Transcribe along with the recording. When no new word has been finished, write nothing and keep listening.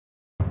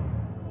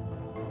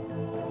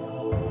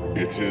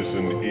It is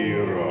an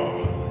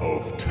era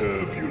of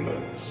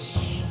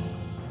turbulence,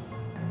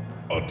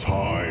 a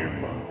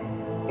time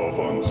of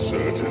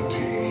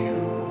uncertainty.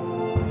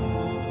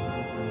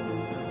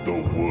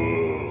 The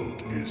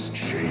world is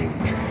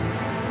changing.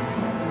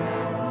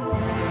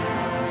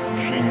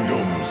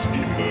 Kingdoms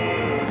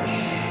emerge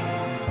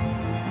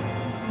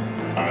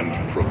and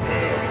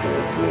prepare for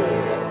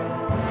war.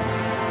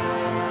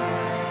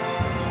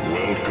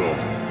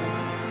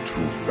 Welcome to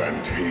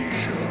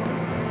Fantasia.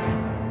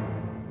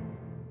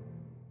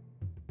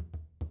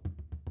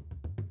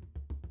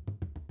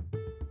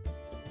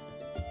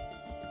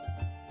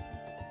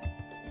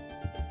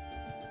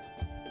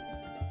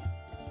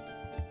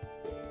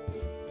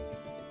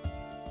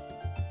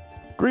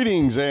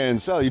 Greetings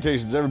and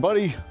salutations,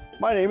 everybody.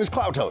 My name is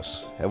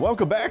Klautos, and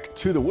welcome back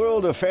to the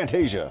world of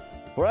Fantasia,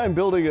 where I'm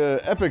building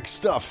epic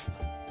stuff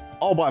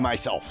all by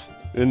myself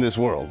in this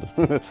world.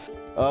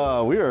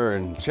 We are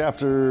in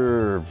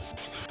chapter...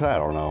 I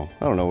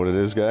don't know what it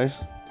is, guys.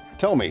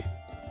 Tell me.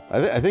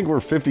 I think we're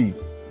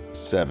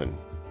 57,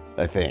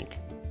 I think.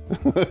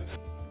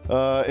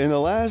 In the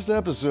last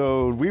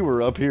episode, we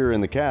were up here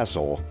in the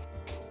castle,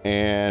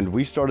 and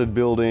we started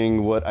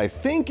building what I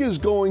think is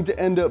going to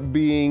end up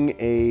being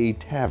a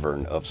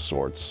tavern of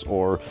sorts,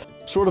 or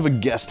sort of a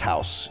guest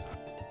house.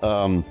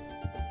 I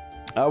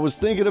was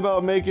thinking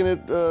about making it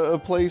a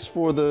place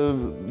for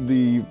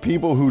the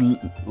people who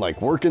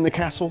like work in the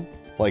castle,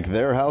 like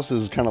their house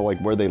is kind of like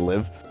where they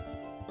live.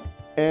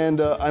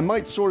 And I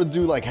might sort of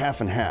do like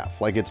half and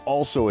half, like it's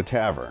also a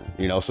tavern,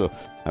 you know, so,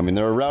 I mean,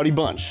 they're a rowdy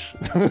bunch.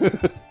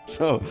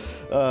 So,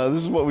 this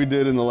is what we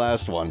did in the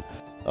last one.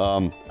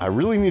 I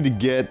really need to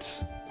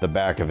get the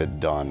back of it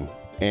done,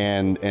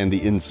 and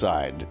the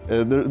inside.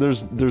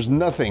 There's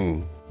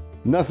nothing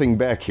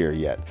back here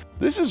yet.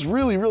 This is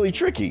really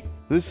tricky.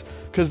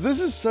 Because this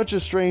is such a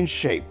strange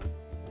shape,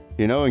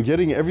 you know, and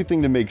getting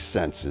everything to make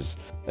sense is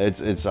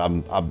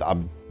I'm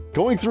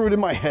going through it in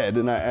my head,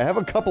 and I have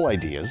a couple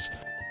ideas.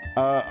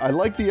 I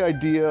like the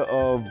idea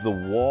of the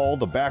wall,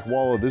 the back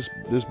wall of this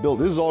build.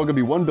 This is all gonna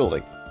be one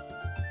building.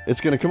 It's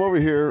going to come over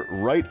here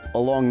right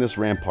along this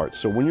rampart.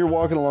 So when you're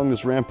walking along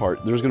this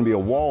rampart, there's going to be a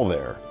wall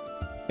there.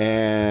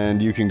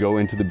 And you can go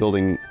into the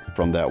building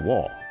from that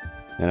wall.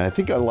 And I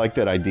think I like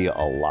that idea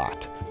a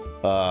lot.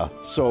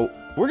 So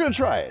we're going to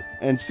try it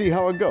and see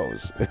how it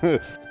goes.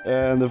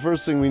 And the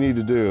first thing we need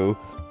to do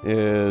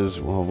is,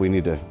 well, we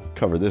need to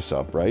cover this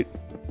up, right?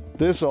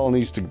 This all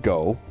needs to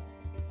go.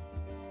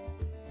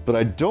 But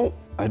I don't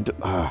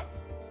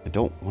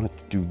want it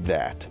to do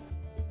that.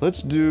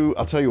 Let's do,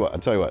 I'll tell you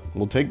what,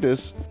 we'll take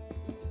this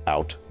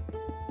out.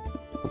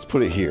 Let's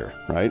put it here,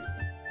 right?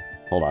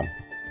 Hold on.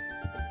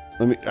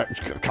 Let me,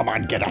 come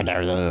on, get on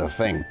there, the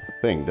thing,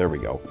 there we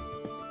go.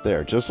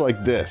 There, just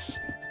like this.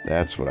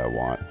 That's what I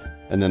want.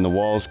 And then the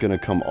wall's gonna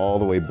come all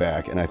the way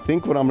back, and I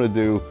think what I'm gonna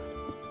do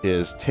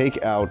is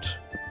take out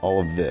all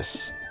of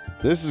this.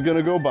 This is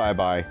gonna go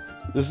bye-bye.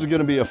 This is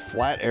gonna be a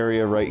flat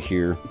area right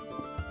here.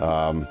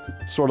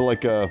 Sort of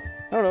like a,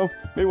 I don't know,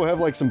 maybe we'll have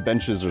like some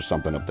benches or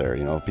something up there,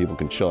 you know, people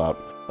can chill out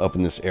up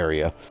in this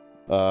area.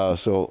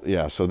 So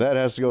yeah, so that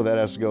has to go,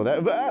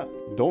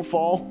 don't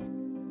fall.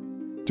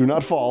 Do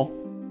not fall.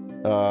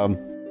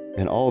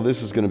 And all of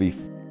this is going to be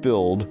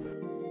filled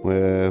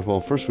with, well,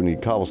 first we need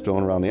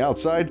cobblestone around the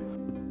outside,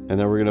 and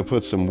then we're going to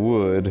put some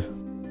wood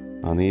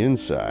on the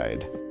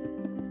inside.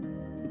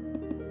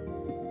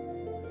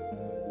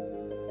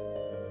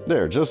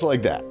 There, just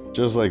like that.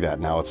 Just like that.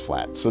 Now it's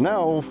flat. So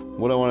now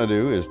what I want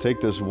to do is take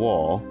this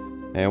wall,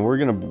 and we're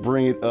gonna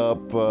bring it up,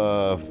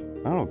 I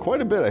don't know, quite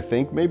a bit, I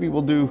think. Maybe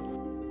we'll do,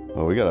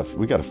 oh, we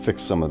gotta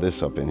fix some of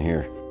this up in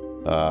here.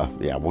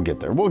 Yeah, we'll get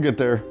there.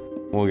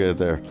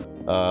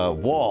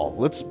 Wall,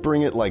 let's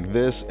bring it like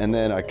this, and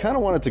then I kind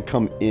of want it to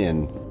come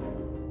in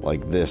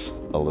like this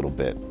a little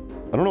bit.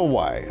 I don't know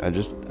why, I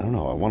don't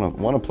know, I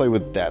want to play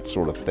with that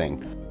sort of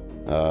thing.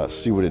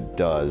 See what it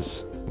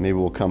does. Maybe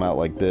we'll come out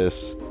like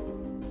this.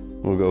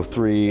 We'll go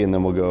 3, and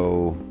then we'll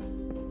go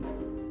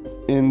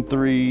in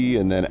 3,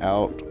 and then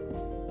out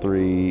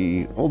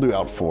 3, we'll do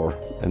out 4,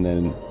 and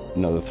then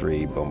another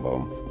 3, boom,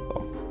 boom,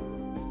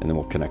 boom. And then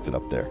we'll connect it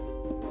up there,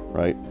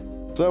 right?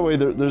 So that way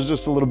there's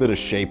just a little bit of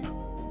shape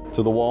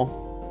to the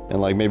wall,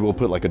 and like maybe we'll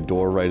put like a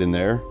door right in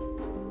there,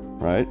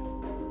 right?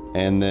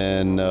 And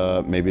then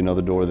maybe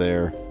another door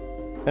there,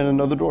 and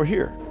another door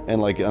here.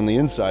 And like on the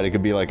inside, it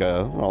could be like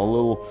a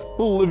little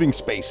living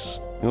space,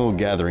 a little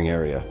gathering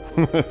area.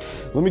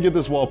 Let me get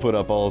this wall put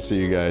up, I'll see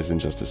you guys in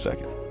just a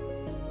second.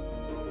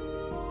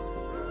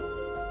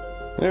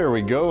 There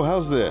we go.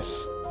 How's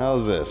this?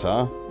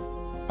 Huh?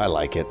 I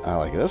like it.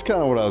 That's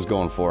kind of what I was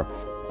going for.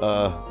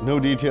 No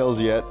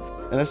details yet,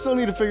 and I still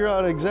need to figure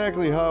out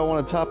exactly how I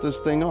want to top this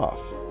thing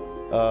off.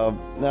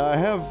 Now I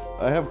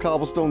have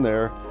cobblestone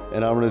there,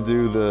 and I'm gonna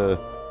do the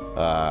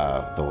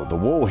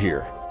wool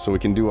here, so we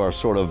can do our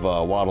sort of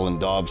waddle and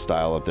daub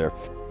style up there.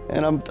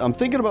 And I'm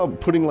thinking about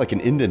putting like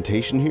an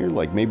indentation here,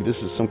 like maybe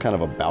this is some kind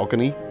of a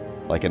balcony,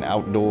 like an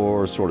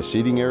outdoor sort of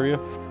seating area.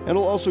 And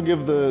it'll also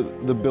give the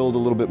build a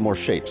little bit more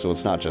shape, so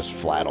it's not just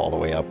flat all the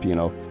way up, you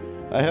know.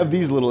 I have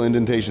these little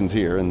indentations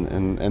here,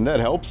 and that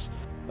helps.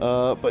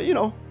 But you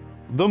know,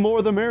 the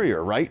more the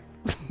merrier, right?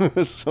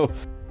 so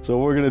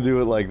we're gonna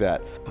do it like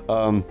that.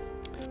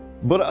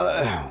 But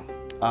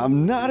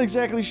I'm not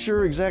exactly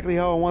sure exactly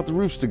how I want the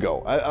roofs to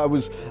go.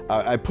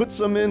 I put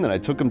some in, then I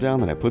took them down,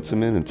 then I put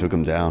some in and took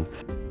them down.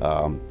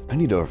 I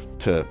need to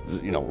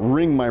you know,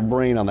 wring my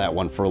brain on that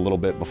one for a little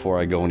bit before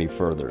I go any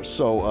further.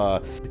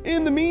 So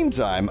in the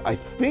meantime, I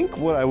think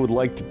what I would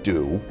like to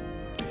do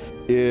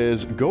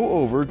is go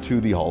over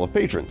to the Hall of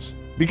Patrons,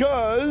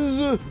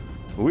 because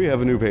we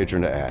have a new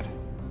patron to add.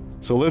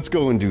 So let's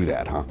go and do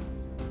that, huh?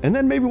 And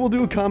then maybe we'll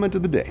do a comment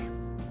of the day.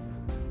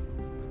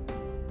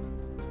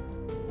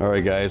 All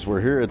right, guys, we're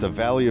here at the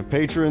Valley of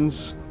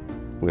Patrons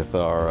with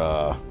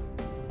our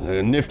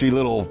nifty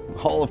little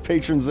Hall of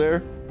Patrons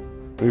there.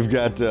 We've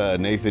got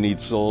Nathan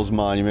Eats Souls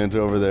monument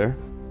over there.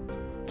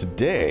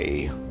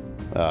 Today,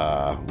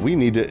 we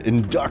need to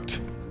induct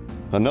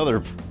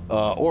another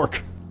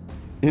orc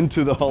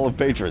into the Hall of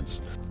Patrons.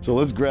 So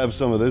let's grab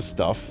some of this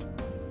stuff.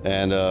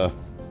 And,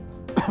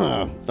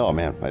 oh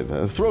man, my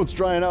throat's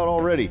drying out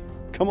already.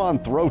 Come on,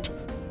 throat.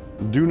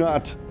 Do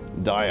not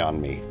die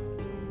on me.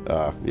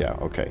 Yeah,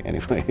 okay,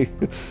 anyway.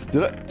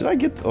 Did I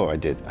get, oh, I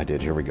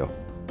did, here we go.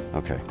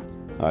 Okay.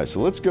 All right, so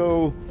let's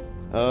go,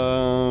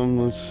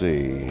 let's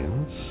see.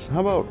 How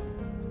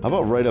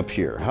about right up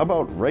here? How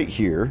about right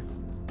here?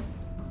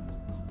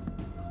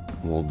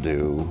 We'll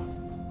do,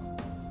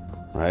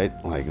 right,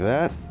 like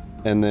that.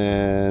 And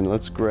then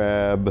let's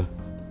grab,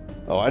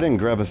 oh, I didn't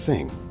grab a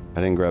thing.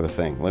 Let me grab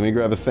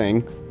a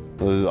thing.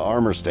 This is an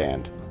armor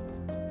stand.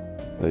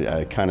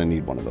 I kind of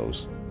need one of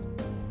those.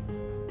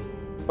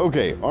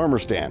 Okay, armor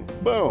stand.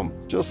 Boom,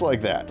 just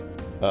like that.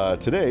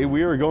 Today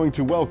we are going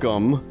to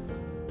welcome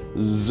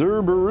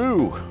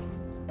Zerberu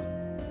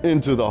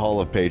into the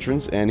Hall of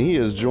Patrons, and he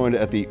is joined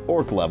at the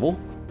orc level,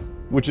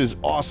 which is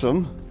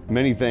awesome.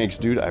 Many thanks,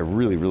 dude. I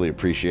really, really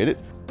appreciate it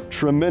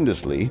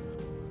tremendously.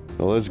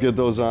 So let's get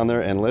those on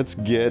there, and let's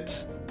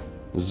get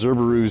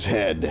Zerberu's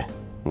head.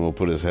 And we'll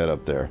put his head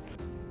up there.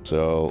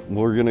 So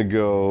we're gonna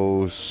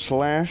go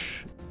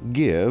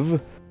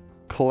 /give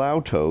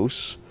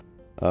Klautos.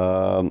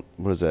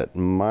 What is that?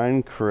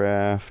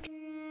 Minecraft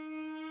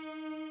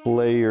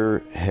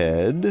player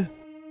head.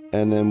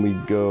 And then we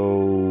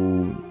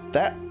go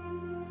that.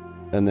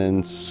 And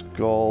then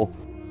skull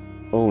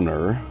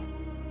owner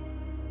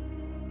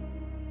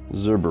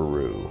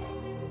Zerberu.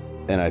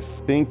 And I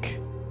think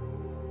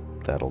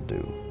that'll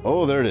do.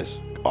 Oh, there it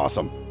is.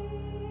 Awesome.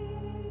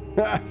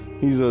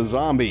 He's a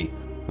zombie.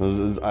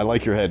 I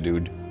like your head,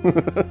 dude.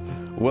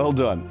 Well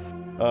done.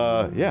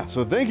 Yeah,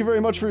 so thank you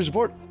very much for your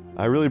support.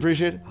 I really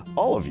appreciate it.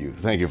 All of you,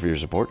 thank you for your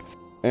support.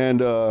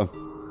 And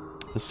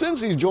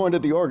since he's joined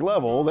at the orc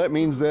level, that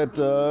means that,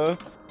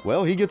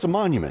 well, he gets a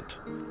monument.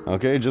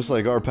 Okay, just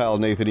like our pal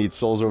Nathan Eats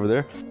Souls over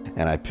there.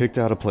 And I picked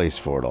out a place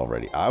for it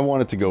already. I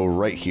want it to go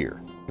right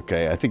here.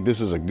 Okay, I think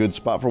this is a good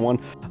spot for one.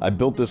 I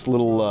built this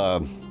little,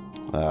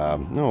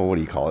 what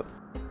do you call it?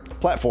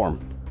 Platform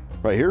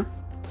right here.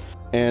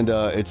 And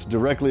it's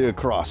directly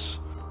across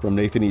from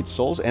Nathan Eats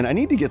Souls. And I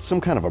need to get some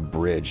kind of a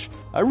bridge.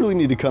 I really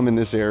need to come in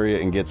this area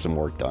and get some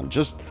work done.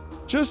 Just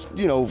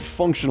you know,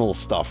 functional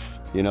stuff,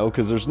 you know,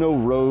 because there's no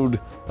road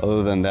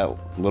other than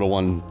that little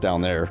one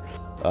down there.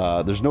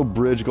 There's no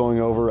bridge going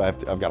over.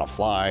 I've got to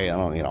fly. I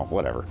don't, you know,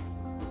 whatever.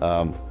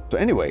 So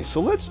anyway, so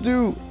let's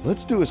do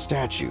a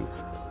statue.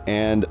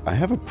 And I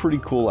have a pretty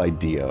cool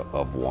idea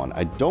of one.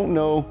 I don't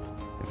know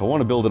if I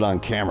want to build it on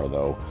camera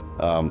though.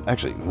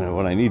 Actually,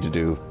 what I need to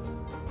do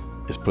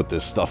is put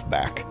this stuff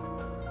back,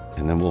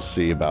 and then we'll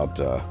see about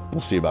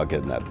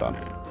getting that done.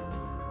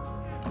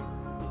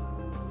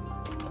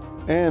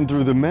 And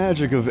through the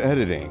magic of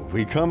editing,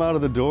 we come out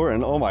of the door,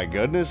 and oh my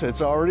goodness,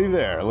 it's already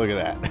there. Look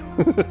at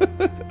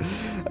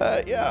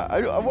that. Yeah,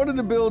 I wanted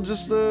to build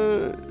just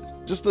a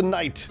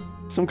knight,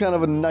 some kind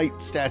of a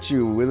knight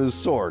statue with his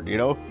sword. You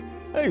know,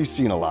 I've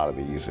seen a lot of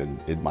these in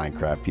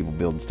Minecraft. People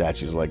building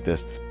statues like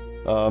this.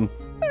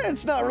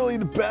 It's not really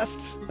the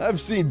best.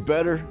 I've seen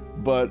better,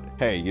 but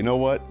hey, you know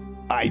what?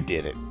 I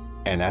did it,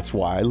 and that's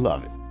why I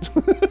love it.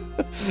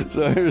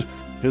 So here's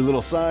a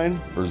little sign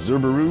for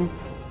Zerberu,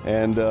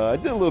 and I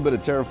did a little bit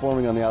of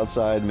terraforming on the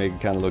outside, make it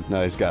kind of look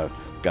nice. Got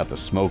the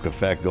smoke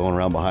effect going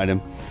around behind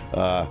him.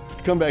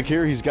 Come back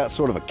here, he's got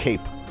sort of a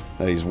cape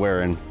that he's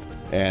wearing,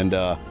 and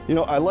you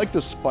know, I like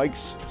the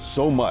spikes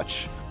so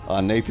much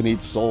on Nathan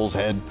Eats Souls'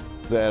 head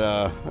that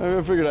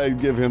I figured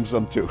I'd give him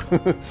some too.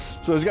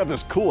 So he's got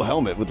this cool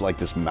helmet with like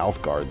this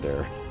mouth guard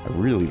there. I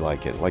really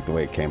like it. I like the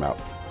way it came out.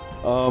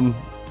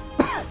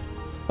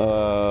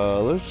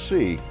 Let's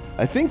see.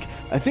 I think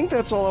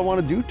that's all I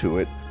want to do to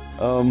it.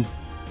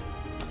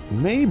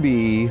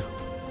 Maybe.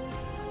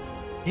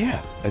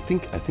 Yeah, I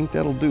think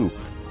that'll do.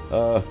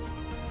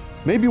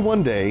 Maybe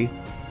one day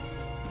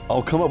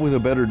I'll come up with a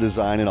better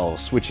design and I'll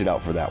switch it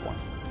out for that one.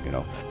 You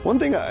know, one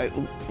thing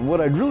what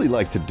I'd really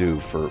like to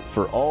do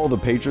for all the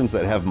patrons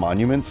that have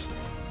monuments,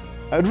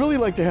 I'd really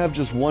like to have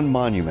just one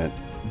monument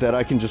that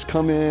I can just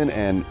come in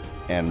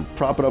and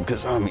prop it up,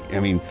 because I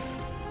mean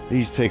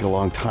these take a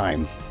long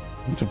time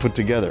to put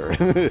together.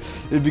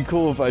 It'd be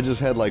cool if I just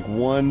had like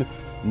one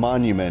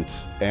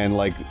monument and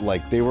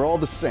like they were all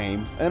the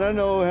same. And I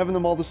know having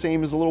them all the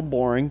same is a little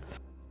boring,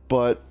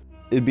 but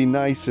it'd be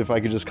nice if I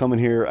could just come in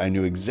here. I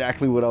knew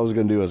exactly what I was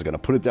going to do. I was going to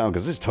put it down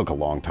because this took a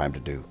long time to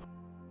do.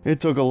 It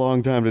took a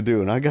long time to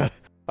do, and I got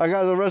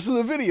the rest of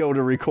the video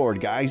to record,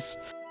 guys.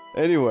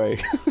 Anyway,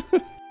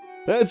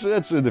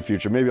 that's in the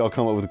future. Maybe I'll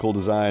come up with a cool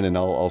design and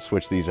I'll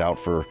switch these out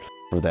for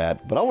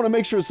that. But I want to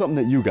make sure it's something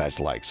that you guys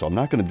like, so I'm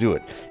not going to do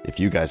it if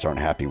you guys aren't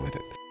happy with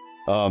it.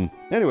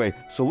 Anyway,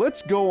 so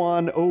let's go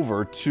on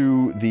over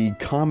to the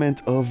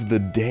comment of the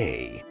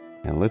day,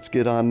 and let's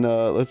get on.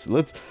 Let's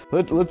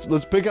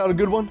pick out a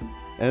good one,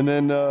 and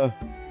then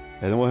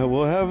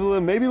we'll have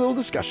maybe a little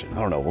discussion. I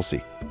don't know. We'll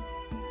see.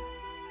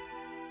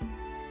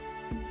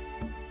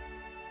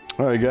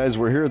 All right, guys,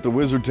 we're here at the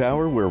Wizard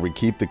Tower where we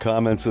keep the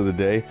comments of the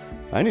day.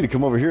 I need to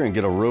come over here and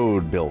get a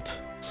road built,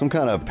 some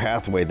kind of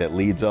pathway that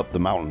leads up the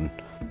mountain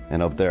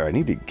and up there. I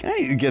need to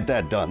get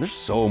that done. There's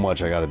so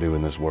much I got to do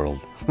in this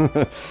world.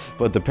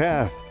 But the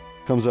path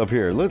comes up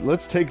here.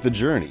 Let's take the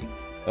journey.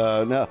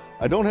 Now,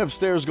 I don't have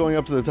stairs going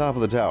up to the top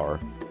of the tower.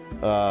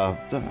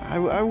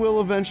 I will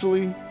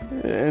eventually,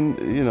 and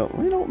you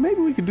know,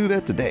 maybe we could do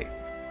that today.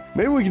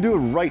 Maybe we could do it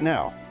right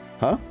now,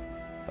 huh?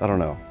 I don't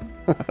know.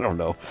 I don't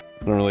know.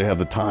 I don't really have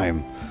the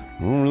time.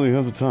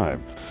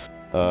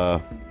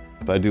 But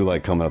I do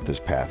like coming up this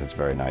path. It's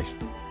very nice.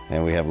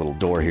 And we have a little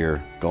door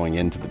here going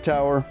into the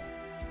tower.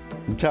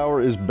 The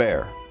tower is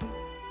bare.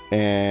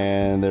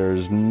 And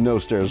there's no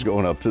stairs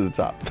going up to the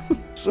top.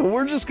 So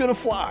we're just gonna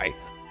fly.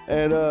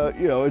 And,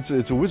 you know,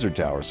 it's a wizard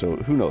tower, so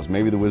who knows?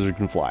 Maybe the wizard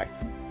can fly.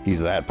 He's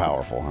that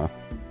powerful, huh?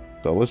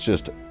 So let's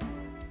just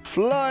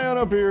fly on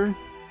up here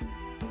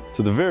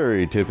to the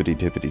very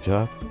tippity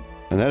top.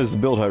 And that is the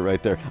build height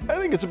right there. I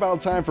think it's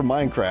about time for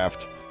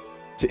Minecraft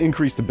to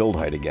increase the build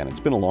height again. It's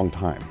been a long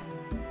time.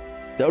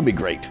 That would be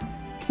great.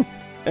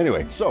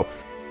 Anyway, so,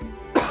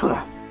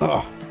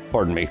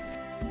 pardon me.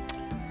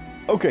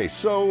 Okay,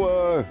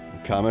 so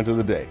comment of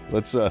the day.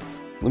 Let's let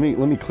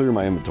me clear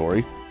my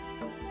inventory.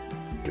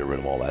 Get rid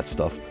of all that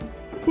stuff.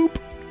 Boop.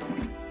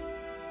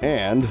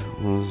 And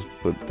let's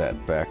put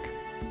that back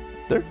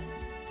there.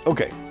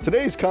 Okay,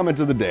 today's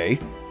comment of the day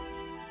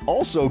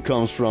also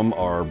comes from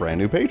our brand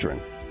new patron.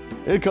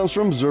 It comes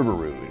from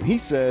Zerberu, and he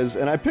says,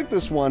 and I picked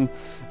this one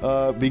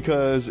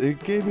because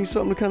it gave me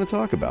something to kind of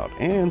talk about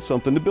and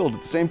something to build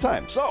at the same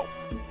time. So,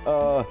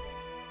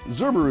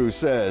 Zerberu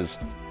says,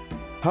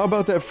 how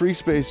about that free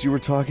space you were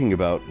talking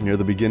about near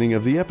the beginning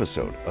of the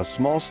episode? A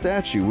small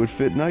statue would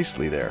fit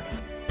nicely there,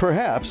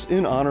 perhaps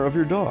in honor of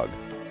your dog.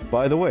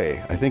 By the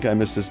way, I think I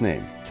missed his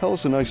name. Tell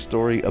us a nice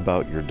story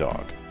about your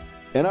dog.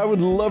 And I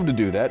would love to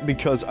do that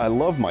because I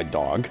love my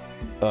dog.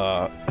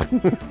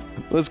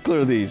 Let's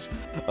clear these.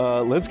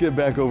 Let's get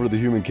back over to the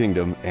human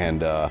kingdom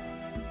and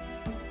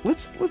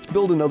let's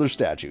build another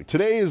statue.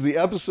 Today is the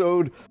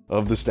episode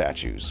of the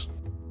statues.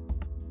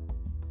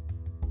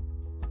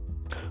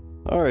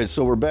 All right,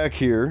 so we're back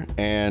here,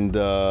 and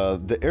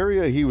the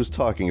area he was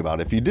talking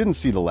about, if you didn't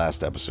see the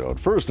last episode,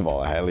 first of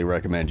all, I highly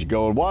recommend you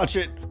go and watch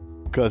it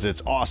because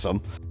it's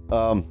awesome.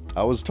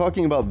 I was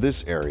talking about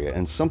this area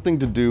and something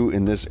to do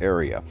in this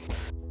area.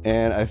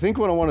 And I think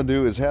what I want to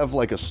do is have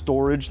like a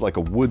storage, like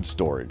a wood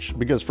storage,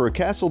 because for a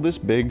castle this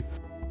big,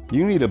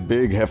 you need a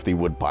big hefty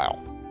wood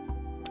pile.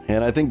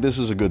 And I think this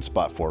is a good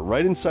spot for it,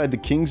 right inside the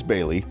King's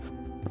Bailey,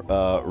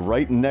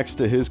 right next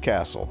to his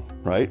castle,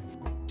 right?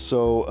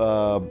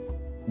 So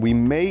we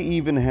may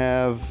even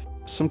have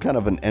some kind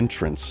of an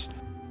entrance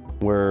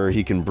where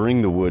he can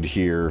bring the wood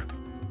here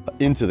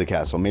into the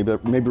castle. Maybe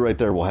right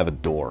there we'll have a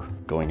door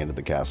going into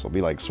the castle. It'll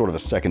be like sort of a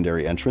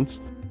secondary entrance.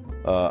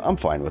 I'm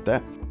fine with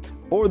that.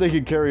 Or they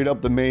could carry it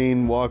up the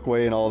main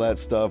walkway and all that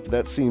stuff.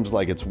 That seems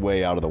like it's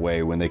way out of the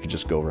way when they could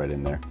just go right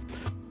in there.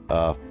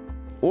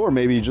 Or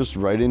maybe just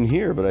right in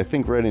here, but I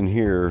think right in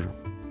here,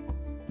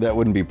 that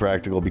wouldn't be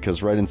practical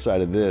because right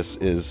inside of this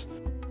is,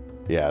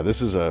 yeah,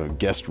 this is a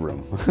guest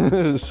room.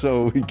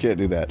 So we can't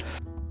do that.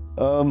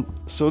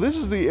 So this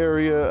is the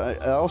area.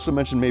 I also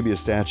mentioned maybe a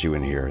statue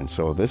in here. And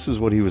so this is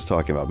what he was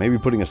talking about. Maybe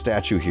putting a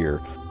statue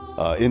here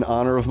in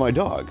honor of my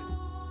dog.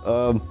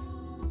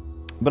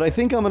 But I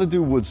think I'm going to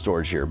do wood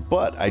storage here.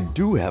 But I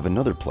do have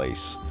another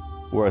place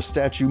where a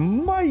statue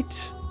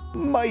might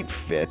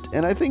fit.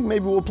 And I think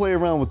maybe we'll play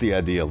around with the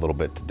idea a little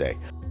bit today.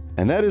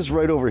 And that is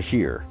right over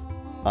here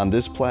on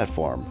this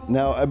platform.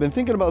 Now, I've been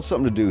thinking about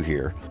something to do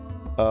here.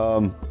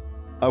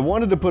 I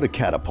wanted to put a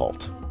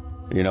catapult,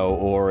 you know,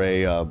 or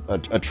a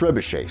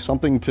trebuchet,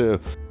 something to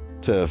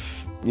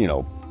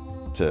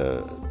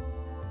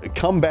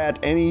combat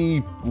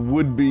any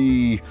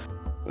would-be,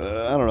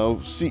 I don't know,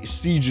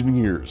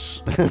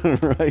 siegeneers,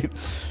 right?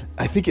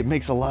 I think it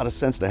makes a lot of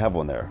sense to have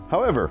one there.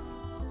 However,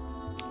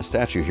 a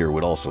statue here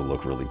would also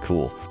look really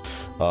cool.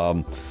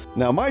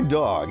 Now, my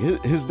dog,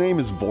 his name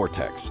is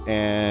Vortex,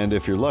 and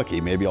if you're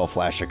lucky, maybe I'll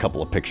flash a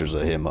couple of pictures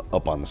of him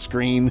up on the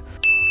screen.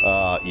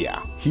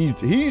 Yeah, he's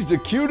the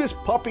cutest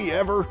puppy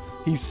ever.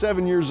 He's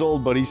 7 years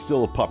old, but he's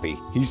still a puppy.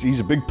 He's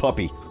a big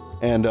puppy.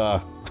 And,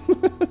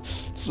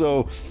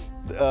 so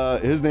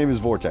his name is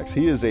Vortex.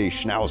 He is a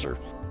schnauzer.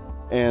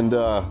 And,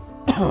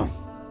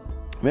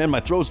 man, my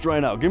throat's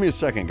drying out. Give me a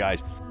second,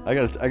 guys. I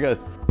gotta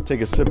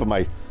take a sip of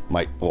my,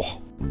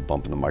 oh, I'm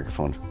bumping the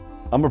microphone.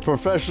 I'm a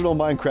professional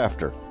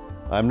Minecrafter.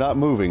 I'm not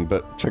moving,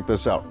 but check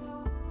this out.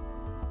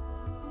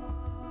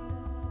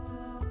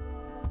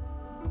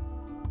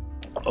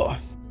 Oh.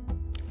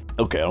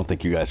 Okay, I don't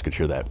think you guys could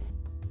hear that.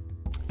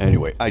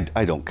 Anyway,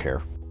 I don't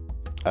care.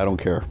 I don't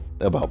care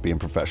about being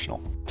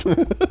professional.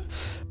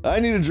 I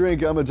need a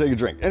drink, I'm gonna take a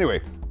drink. Anyway,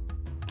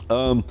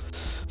 so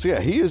yeah,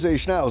 he is a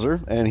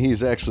schnauzer, and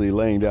he's actually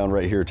laying down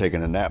right here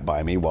taking a nap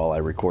by me while I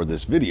record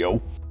this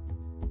video.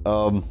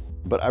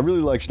 But I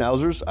really like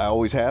schnauzers. I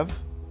always have,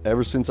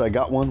 ever since I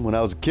got one when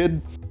I was a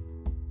kid.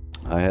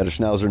 I had a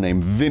schnauzer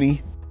named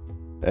Vinny,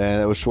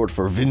 and that was short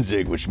for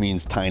Winzig, which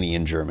means tiny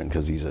in German,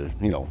 because he's a,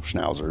 you know,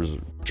 schnauzer is a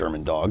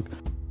German dog.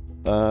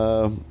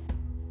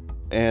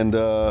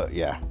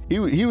 Yeah,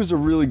 he was a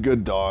really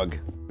good dog.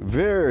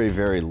 Very,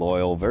 very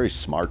loyal, very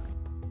smart.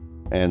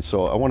 And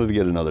so I wanted to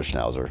get another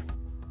schnauzer.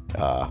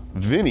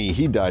 Vinny,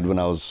 he died when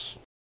I was,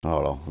 I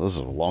don't know, this is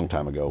a long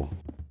time ago.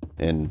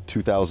 In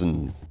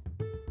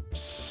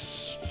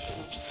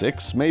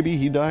 2006, maybe,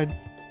 he died.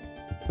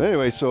 But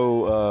anyway,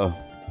 so,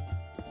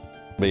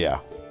 but yeah,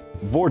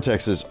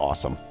 Vortex is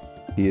awesome.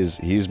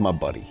 He's my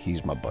buddy.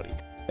 He's my buddy.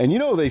 And you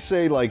know, they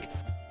say, like,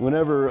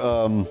 whenever,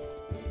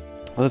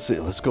 let's see,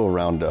 let's go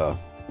around,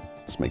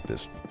 let's make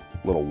this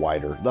a little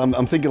wider.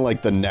 I'm thinking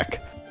like the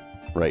neck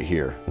right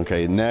here.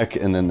 Okay, neck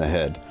and then the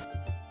head.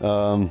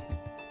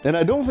 And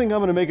I don't think I'm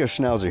going to make a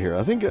schnauzer here.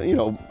 I think, you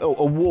know,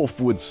 a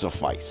wolf would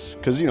suffice.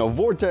 Because, you know,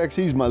 Vortex,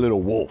 he's my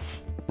little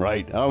wolf,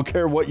 right? I don't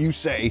care what you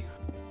say.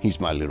 He's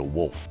my little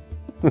wolf.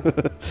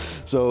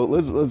 So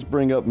let's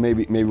bring up,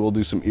 maybe we'll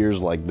do some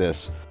ears like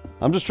this.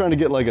 I'm just trying to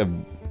get like a,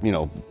 you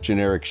know,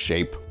 generic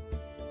shape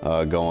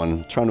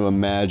going. Trying to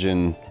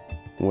imagine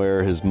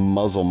where his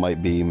muzzle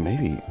might be.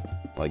 Maybe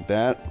like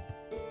that.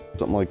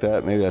 Something like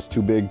that. Maybe that's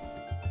too big.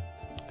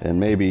 And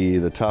maybe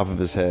the top of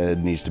his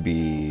head needs to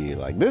be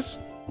like this.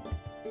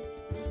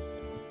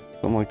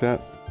 Something like that.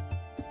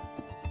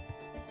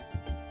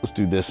 Let's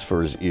do this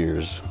for his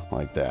ears,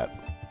 like that.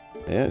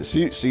 Yeah,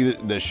 see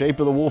the shape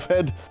of the wolf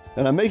head?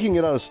 And I'm making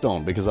it out of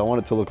stone because I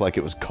want it to look like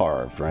it was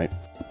carved, right?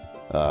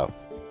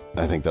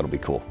 I think that'll be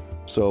cool.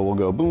 So we'll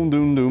go boom,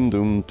 doom, doom,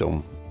 doom,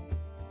 doom.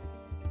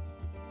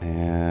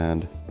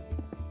 And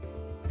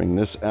bring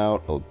this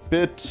out a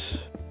bit.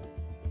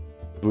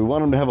 Do we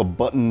want him to have a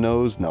button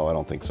nose? No, I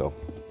don't think so.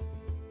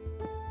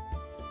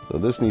 So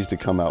this needs to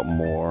come out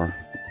more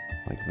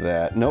like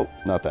that. Nope,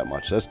 not that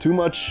much. That's too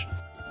much.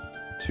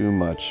 Too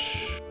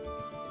much.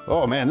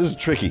 Oh man, this is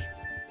tricky.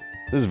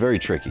 This is very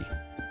tricky.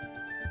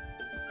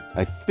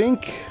 I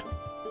think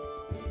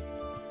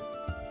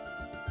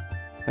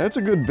that's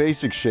a good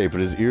basic shape,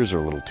 but his ears are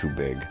a little too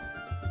big.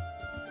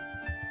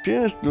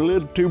 Just a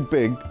little too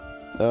big.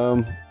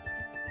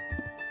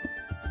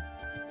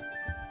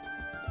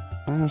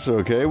 That's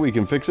okay, we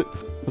can fix it.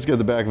 Let's get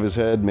the back of his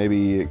head.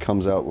 Maybe it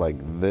comes out like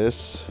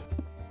this.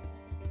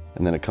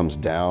 And then it comes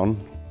down.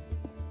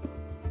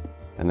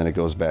 And then it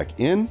goes back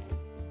in.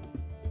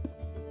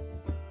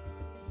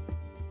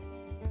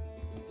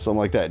 Something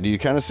like that. Do you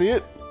kind of see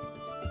it?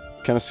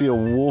 Kind of see a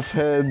wolf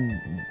head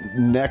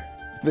neck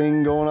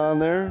thing going on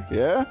there?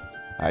 Yeah?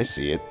 I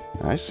see it.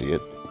 I see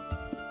it.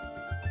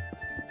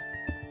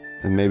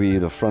 And maybe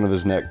the front of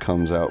his neck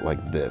comes out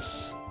like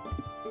this.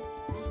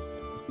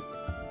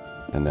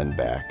 And then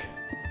back.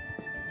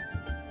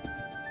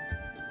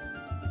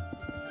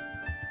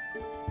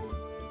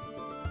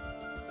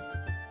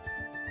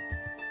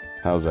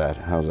 How's that?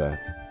 How's that?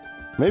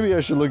 Maybe I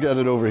should look at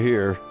it over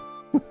here,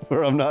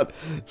 where I'm not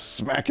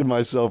smacking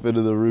myself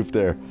into the roof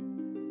there.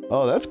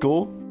 Oh, that's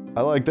cool.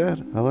 I like that.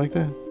 I like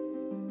that.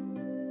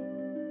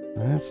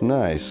 That's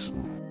nice.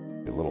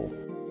 A little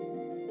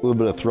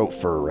bit of throat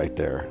fur right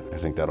there. I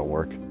think that'll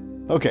work.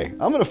 Okay,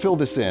 I'm gonna fill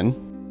this in.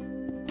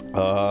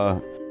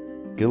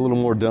 Get a little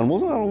more done.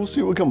 We'll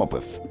see what we come up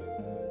with.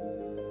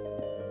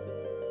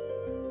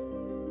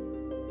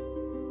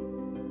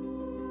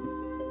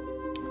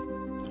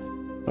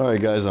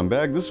 Alright guys, I'm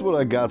back. This is what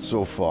I got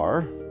so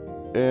far.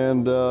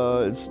 And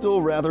it's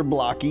still rather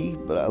blocky,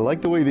 but I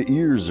like the way the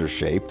ears are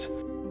shaped.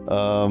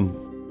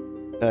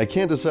 I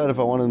can't decide if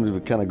I want them to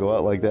kind of go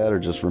out like that or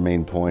just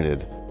remain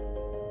pointed.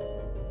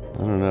 I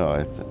don't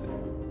know.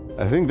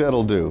 I think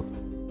that'll do.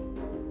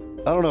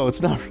 I don't know.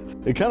 It's not...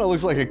 It kind of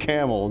looks like a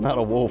camel, not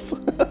a wolf.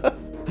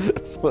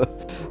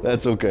 But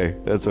that's okay.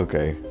 That's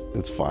okay.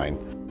 It's fine.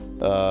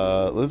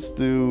 Let's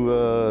do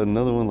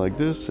another one like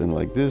this and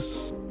like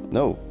this.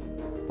 No.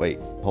 Wait.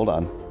 Hold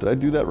on. Did I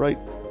do that right?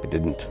 I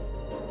didn't.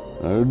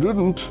 I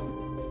didn't.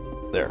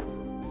 There.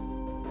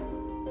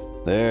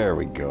 There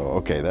we go.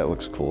 Okay, that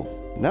looks cool.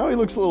 Now he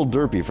looks a little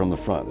derpy from the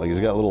front, like he's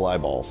got little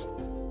eyeballs.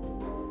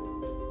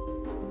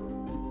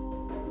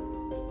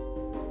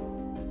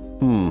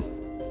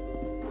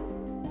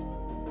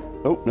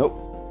 Oh, nope.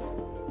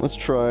 Let's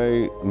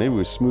try, maybe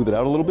we smooth it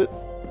out a little bit.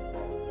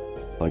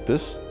 Like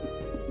this.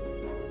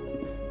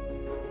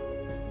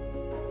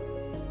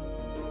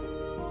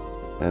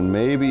 And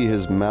maybe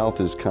his mouth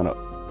is kind of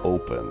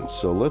open.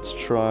 So let's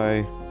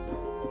try...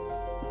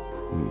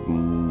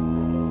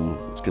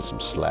 let's get some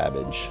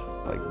slabbage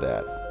like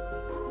that.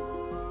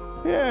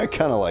 Yeah,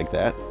 kind of like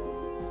that.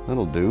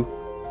 That'll do.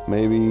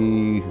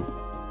 Maybe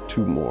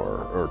two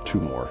more.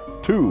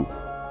 Two!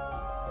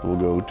 We'll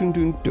go doom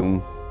doom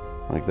doom.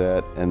 Like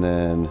that. And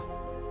then...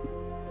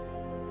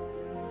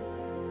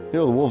 You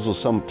know, the wolves will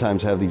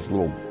sometimes have these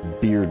little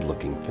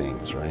beard-looking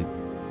things, right?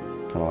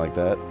 Kind of like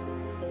that.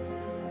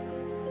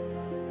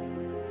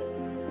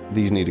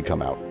 These need to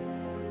come out.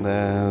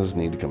 Those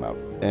need to come out.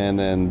 And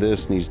then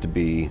this needs to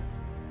be...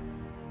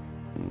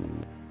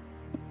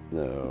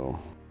 No.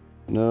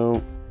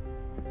 No.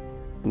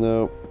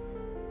 No.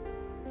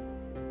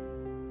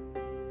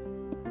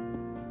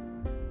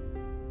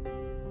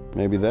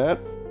 Maybe that?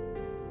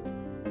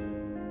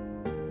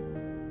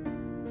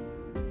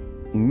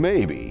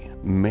 Maybe.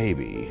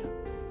 Maybe.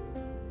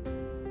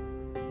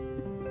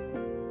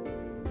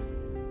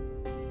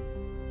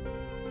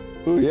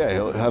 Oh yeah,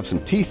 he'll have some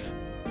teeth.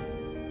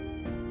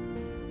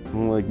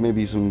 Like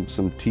maybe some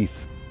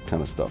teeth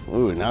kind of stuff.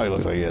 Ooh, now he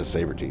looks like he has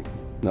saber teeth.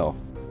 No.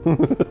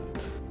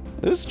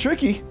 It's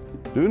tricky.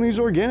 Doing these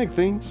organic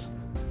things.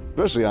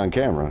 Especially on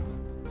camera.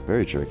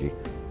 Very tricky.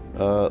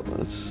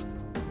 Let's...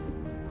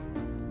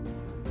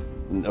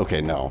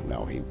 Okay, no,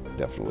 he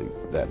definitely...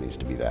 That needs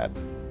to be that.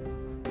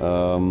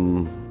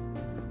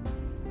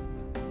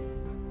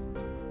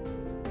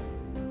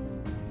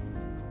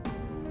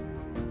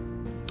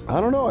 I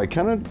don't know. I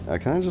kind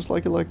of just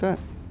like it like that.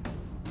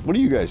 What do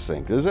you guys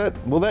think?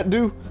 Will that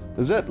do?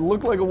 Does that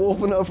look like a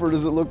wolf enough, or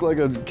does it look like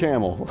a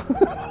camel?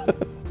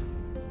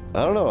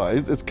 I don't know.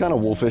 It's kind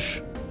of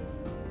wolfish.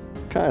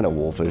 Kind of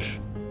wolfish.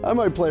 I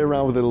might play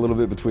around with it a little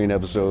bit between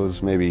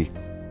episodes. Maybe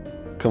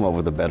come up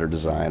with a better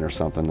design or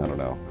something. I don't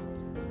know.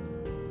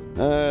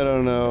 I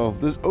don't know.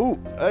 Oh,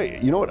 hey,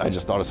 you know what? I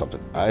just thought of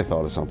something. I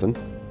thought of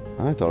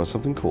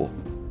something cool.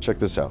 Check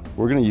this out.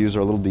 We're going to use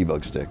our little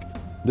debug stick.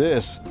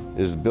 This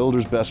is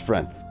builder's best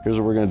friend. Here's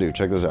what we're going to do.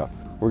 Check this out.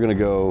 We're going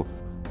to go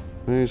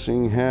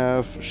facing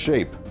half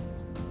shape.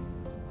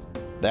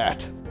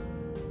 That.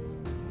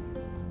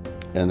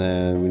 And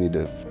then we need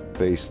to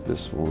face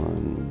this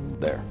one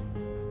there.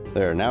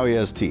 There. Now he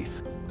has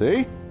teeth.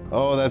 See?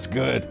 Oh, that's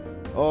good.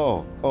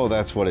 Oh,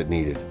 that's what it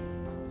needed.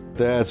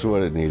 That's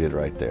what it needed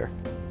right there.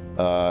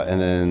 And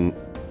then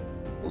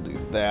we'll do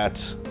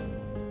that.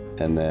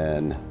 And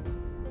then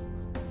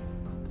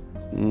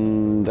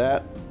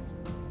that.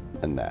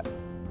 And that.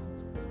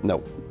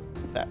 No,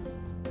 that.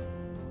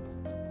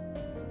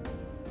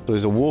 So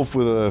he's a wolf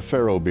with a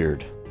pharaoh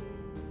beard.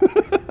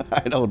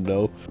 I don't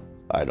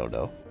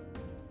know.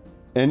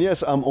 And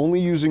yes, I'm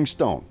only using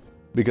stone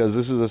because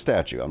this is a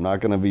statue. I'm not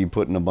going to be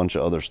putting a bunch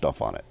of other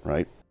stuff on it,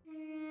 right?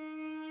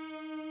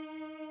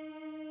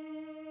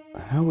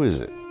 How is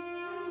it?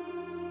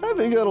 I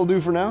think that'll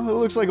do for now. It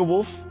looks like a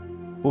wolf.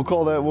 We'll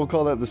call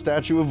that the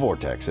statue of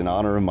Vortex in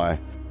honor of my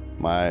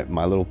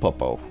little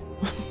puppo.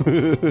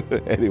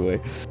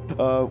 Anyway,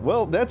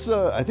 well, that's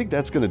I think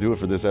that's gonna do it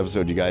for this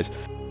episode, you guys.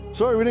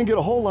 Sorry we didn't get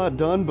a whole lot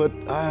done, but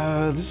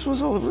this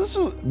was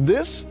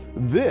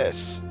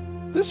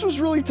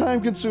really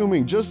time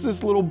consuming. Just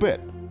this little bit,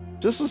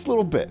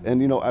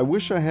 and you know, I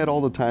wish I had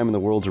all the time in the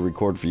world to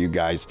record for you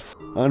guys.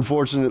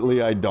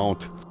 Unfortunately, I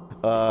don't.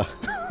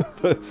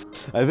 But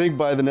I think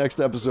by the next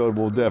episode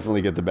we'll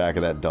definitely get the back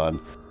of that done,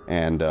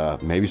 and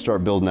maybe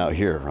start building out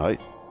here,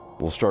 right?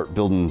 We'll start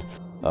building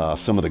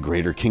some of the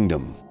greater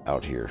kingdom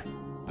out here.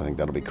 I think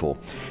that'll be cool.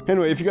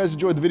 Anyway, if you guys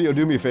enjoyed the video,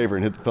 do me a favor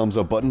and hit the thumbs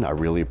up button. I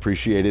really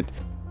appreciate it.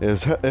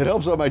 It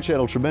helps out my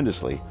channel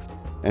tremendously.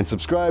 And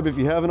subscribe if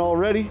you haven't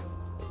already.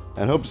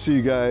 And hope to see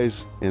you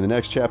guys in the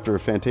next chapter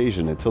of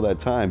Fantasia. Until that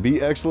time,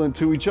 be excellent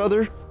to each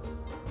other.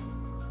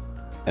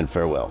 And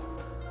farewell.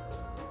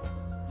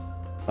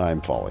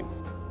 I'm falling.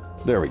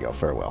 There we go.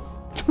 Farewell.